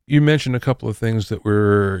said, you mentioned a couple of things that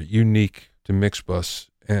were unique to Mixbus,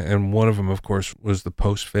 and one of them, of course, was the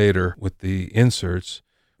post fader with the inserts.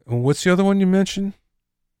 What's the other one you mentioned?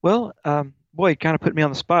 Well, boy, you kind of put me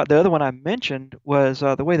on the spot. The other one I mentioned was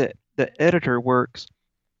the way that the editor works.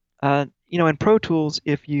 In Pro Tools,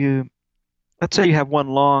 let's say you have one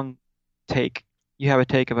long take, you have a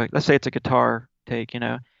take let's say it's a guitar take,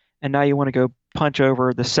 and now you want to go punch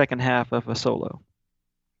over the second half of a solo.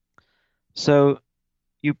 So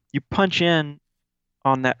you punch in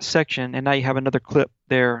on that section, and now you have another clip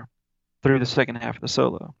there through the second half of the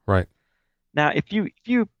solo. Right. Now, if you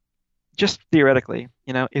just theoretically,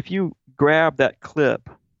 if you grab that clip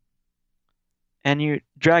and you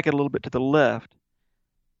drag it a little bit to the left,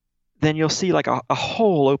 then you'll see like a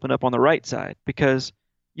hole open up on the right side because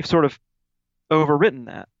you've sort of overwritten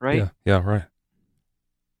that, right? Yeah, right.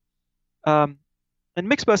 And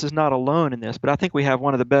Mixbus is not alone in this, but I think we have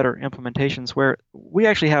one of the better implementations where we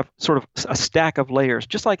actually have sort of a stack of layers,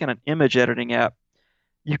 just like in an image editing app.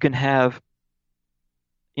 You can have,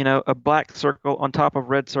 a black circle on top of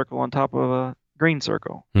red circle on top of a green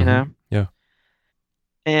circle, Yeah.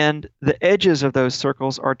 And the edges of those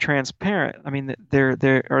circles are transparent. I mean,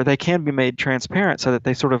 they can be made transparent so that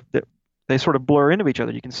they sort of blur into each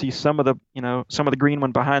other. You can see some of the green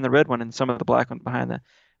one behind the red one and some of the black one behind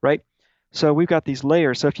right? So we've got these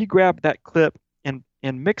layers. So if you grab that clip in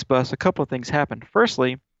Mixbus, a couple of things happen.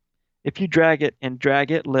 Firstly, if you drag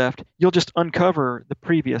it left, you'll just uncover the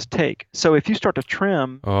previous take. So if you start to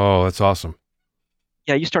trim... Oh, that's awesome.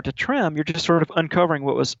 Yeah, you start to trim, you're just sort of uncovering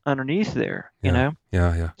what was underneath there, Yeah.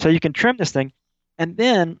 So you can trim this thing. And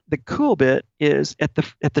then the cool bit is at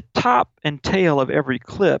the top and tail of every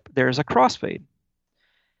clip, there's a crossfade.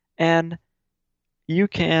 And you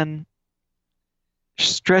can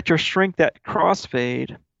stretch or shrink that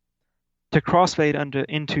crossfade to crossfade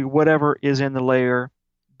into whatever is in the layer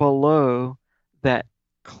below that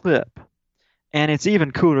clip. And it's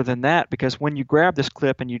even cooler than that because when you grab this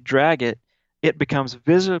clip and you drag it, it becomes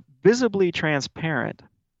visibly transparent.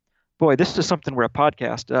 Boy, this is something where a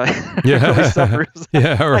podcast really suffers.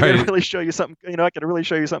 Yeah, right. I could really show you something. I could really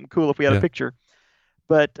show you something cool if we had a picture.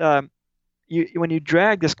 But when you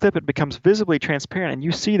drag this clip, it becomes visibly transparent, and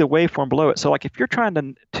you see the waveform below it. So, like if you're trying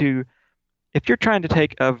to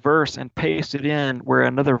take a verse and paste it in where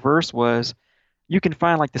another verse was, you can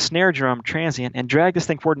find like the snare drum transient and drag this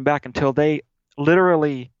thing forward and back until they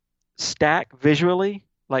literally stack visually.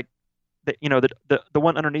 Like the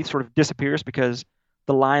one underneath sort of disappears because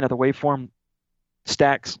the line of the waveform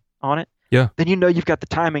stacks on it. Yeah. Then you've got the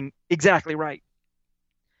timing exactly right.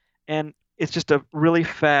 And it's just a really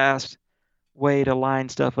fast way to line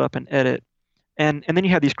stuff up and edit. And then you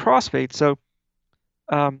have these crossfades. So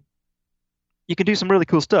you can do some really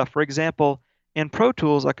cool stuff. For example, in Pro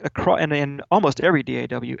Tools, and in almost every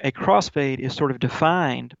DAW, a crossfade is sort of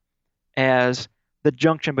defined as the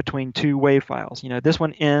junction between two wave files. This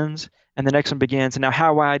one ends and the next one begins. And now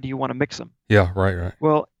how wide do you want to mix them? Yeah, right.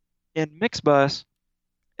 Well, in Mixbus,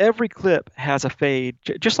 every clip has a fade,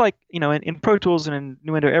 just like, in Pro Tools and in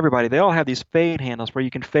Nuendo, everybody, they all have these fade handles where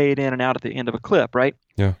you can fade in and out at the end of a clip, right?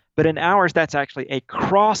 Yeah. But in ours, that's actually a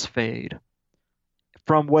crossfade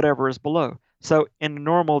from whatever is below. So in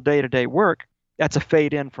normal day-to-day work, that's a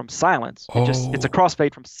fade in from silence. It's a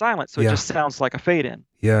crossfade from silence, so it just sounds like a fade in.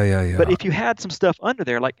 Yeah. But if you had some stuff under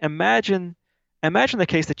there, like imagine the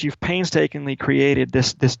case that you've painstakingly created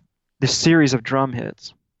this series of drum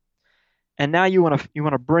hits, and now you want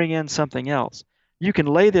to bring in something else. You can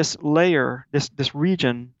lay this layer, this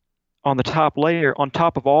region, on the top layer, on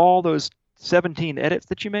top of all those 17 edits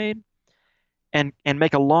that you made, and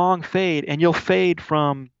make a long fade, and you'll fade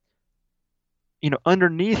from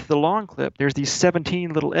underneath the long clip, there's these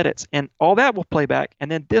 17 little edits, and all that will play back, and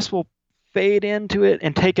then this will fade into it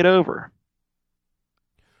and take it over.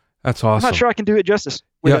 That's awesome. I'm not sure I can do it justice.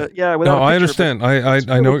 No, I understand. I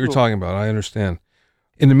know what you're talking about. I understand.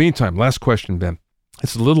 In the meantime, last question, Ben.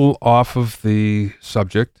 It's a little off of the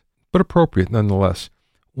subject, but appropriate nonetheless.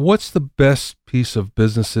 What's the best piece of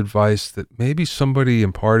business advice that maybe somebody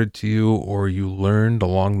imparted to you or you learned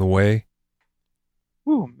along the way?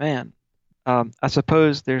 Ooh, man. I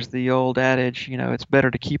suppose there's the old adage, it's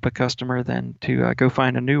better to keep a customer than to go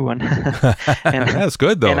find a new one. That's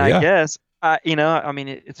good, though. And I guess,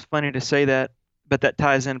 it's funny to say that, but that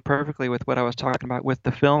ties in perfectly with what I was talking about with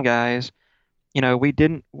the film guys. We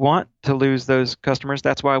didn't want to lose those customers.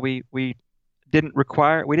 That's why we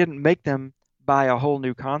didn't make them buy a whole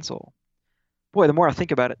new console. Boy, the more I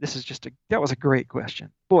think about it, that was a great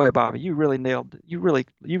question. Boy, Bobby, you really nailed it. You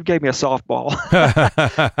gave me a softball.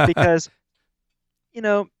 Because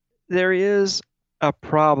there is a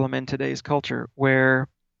problem in today's culture where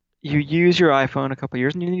you use your iPhone a couple of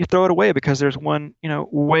years and you throw it away because there's one,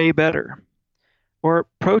 way better. Or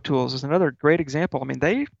Pro Tools is another great example. I mean,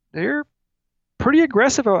 they're pretty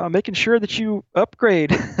aggressive about making sure that you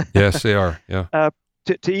upgrade. Yes, they are. Yeah.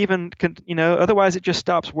 To even, otherwise it just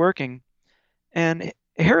stops working. And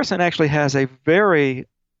Harrison actually has a very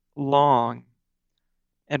long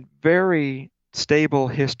and very stable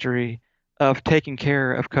history of taking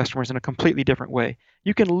care of customers in a completely different way.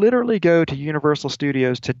 You can literally go to Universal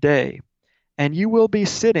Studios today and you will be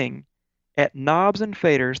sitting at knobs and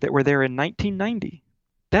faders that were there in 1990.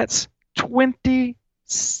 That's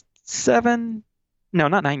 27, no,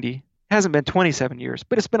 not 90. It hasn't been 27 years,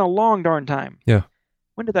 but it's been a long darn time. Yeah.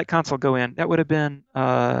 When did that console go in? That would have been,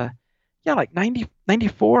 like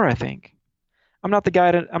 94, I think. I'm not the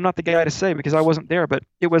guy to say because I wasn't there, but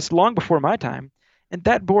it was long before my time. And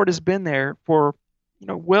that board has been there for,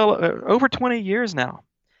 over 20 years now.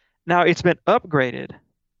 Now it's been upgraded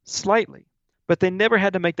slightly, but they never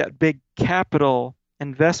had to make that big capital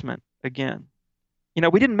investment again.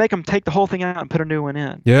 We didn't make them take the whole thing out and put a new one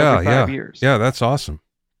in every 5 years. Yeah, that's awesome.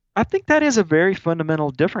 I think that is a very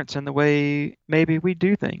fundamental difference in the way maybe we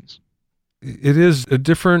do things. It is a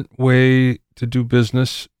different way to do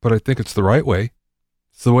business, but I think it's the right way.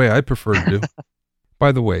 It's the way I prefer to do.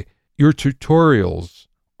 By the way, your tutorials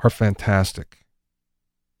are fantastic.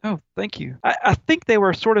 Oh, thank you. I think they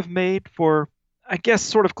were sort of made for, I guess,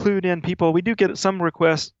 sort of clued in people. We do get some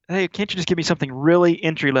requests, hey, can't you just give me something really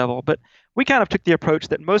entry level? But we kind of took the approach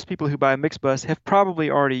that most people who buy a Mixbus have probably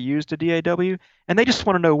already used a DAW, and they just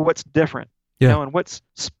want to know what's different, and what's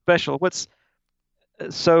special, what's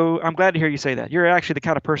So I'm glad to hear you say that. You're actually the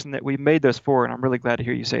kind of person that we made those for, and I'm really glad to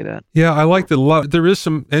hear you say that. Yeah, I liked it a lot. There is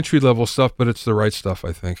some entry-level stuff, but it's the right stuff,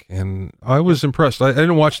 I think. And I was impressed. I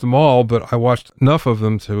didn't watch them all, but I watched enough of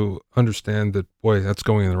them to understand that, boy, that's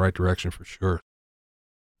going in the right direction for sure.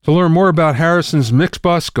 To learn more about Harrison's Mix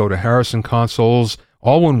Bus, go to Harrison Consoles,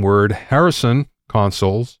 all one word,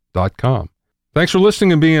 harrisonconsoles.com. Thanks for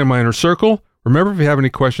listening and being in my inner circle. Remember, if you have any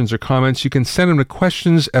questions or comments, you can send them to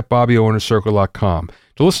questions@BobbyOInnerCircle.com.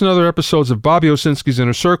 To listen to other episodes of Bobby Owsinski's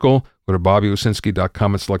Inner Circle, go to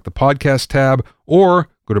BobbyOwsinski.com and select the podcast tab, or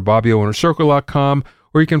go to BobbyOInnerCircle.com,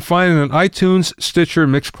 or you can find it on iTunes, Stitcher,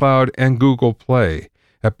 Mixcloud, and Google Play.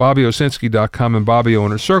 At BobbyOwsinski.com and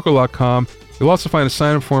BobbyOInnerCircle.com, you'll also find a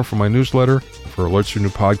sign-up form for my newsletter for alerts for new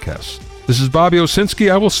podcasts. This is Bobby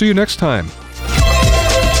Owsinski. I will see you next time.